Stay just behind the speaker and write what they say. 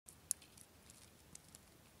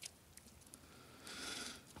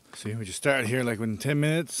See, we just started here like within 10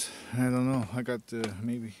 minutes. I don't know. I got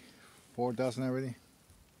maybe 4 dozen already.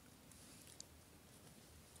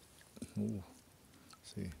 Oh,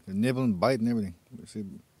 see, they're nibbling, biting, everything. See,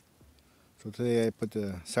 so today I put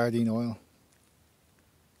the sardine oil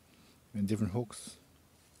and different hooks.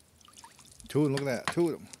 2 of them, look at that, 2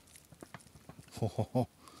 of them. Oh,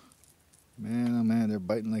 man, oh man, they're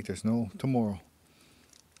biting like there's no tomorrow.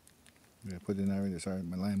 Yeah, put it in already. Sorry,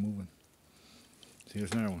 my line moving. See,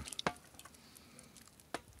 here's another one.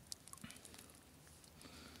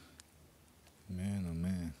 Man, oh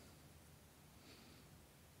man.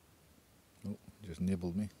 Oh, just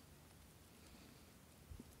nibbled me.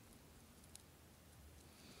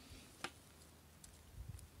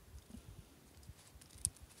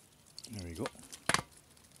 There we go.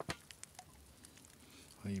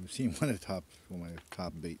 I even seen one of the top for my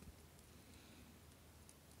top bait.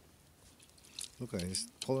 Look, I just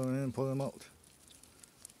pull them in and pull them out.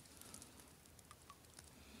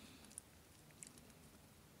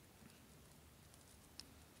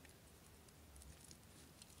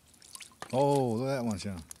 Oh, look at that one,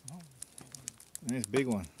 Sean. Nice big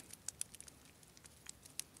one.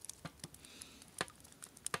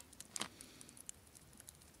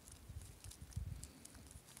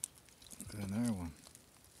 Look at another one.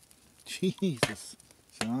 Jesus,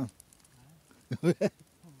 Sean.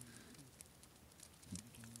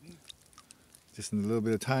 Just in a little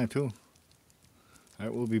bit of time too.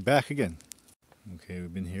 Alright, we'll be back again. Okay,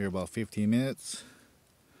 we've been here about 15 minutes.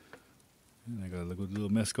 And I got a good little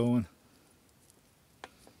mess going.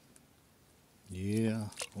 Yeah.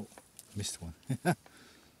 Oh, missed one. It's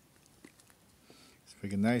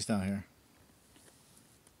freaking nice down here.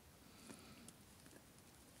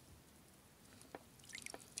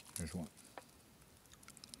 There's one.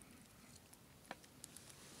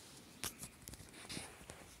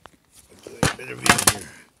 Better view here.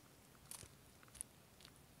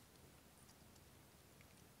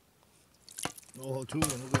 Oh, 2 of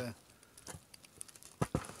them, look at that.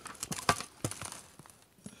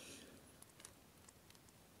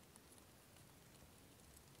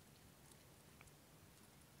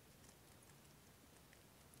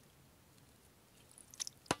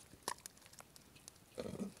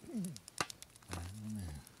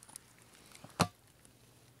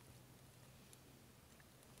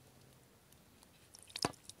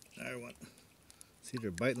 Another one. See,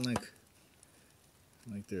 they're biting like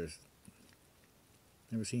there's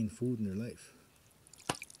never seen food in their life.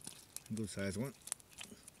 Good size one.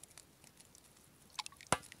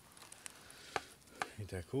 Ain't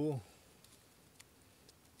that cool?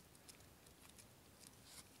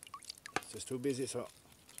 It's just too busy, so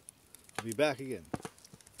I'll be back again.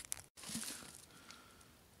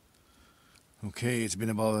 Okay, it's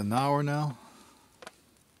been about an hour now.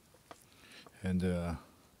 And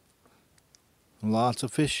lots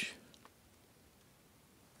of fish,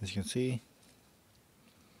 as you can see.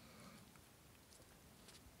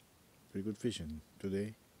 Pretty good fishing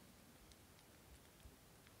today.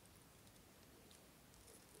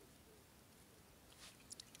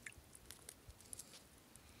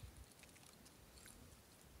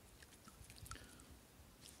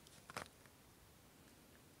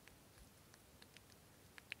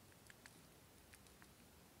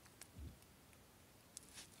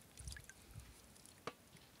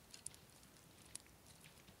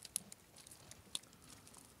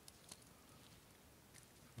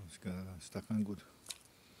 It's got stuck on good.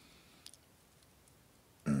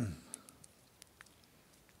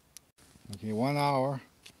 Okay, 1 hour.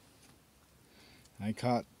 I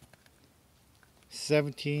caught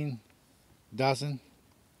 17 dozen.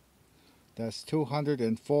 That's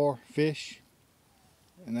 204 fish.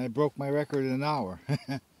 And I broke my record in an hour.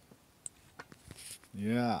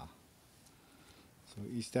 Yeah. So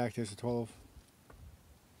each stack there's a 12.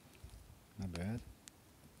 Not bad.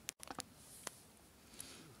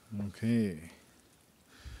 Okay.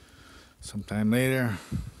 Sometime later,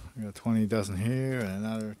 I got 20 dozen here and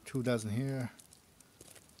another 2 dozen here.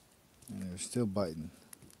 And they're still biting.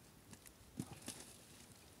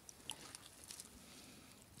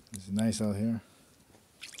 It's nice out here.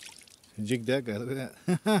 Jig that guy, look at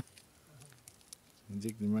that.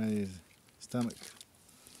 Jigged him right in his stomach.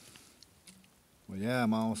 Well, yeah,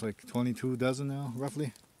 I'm almost like 22 dozen now,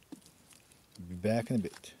 roughly. I'll be back in a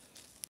bit.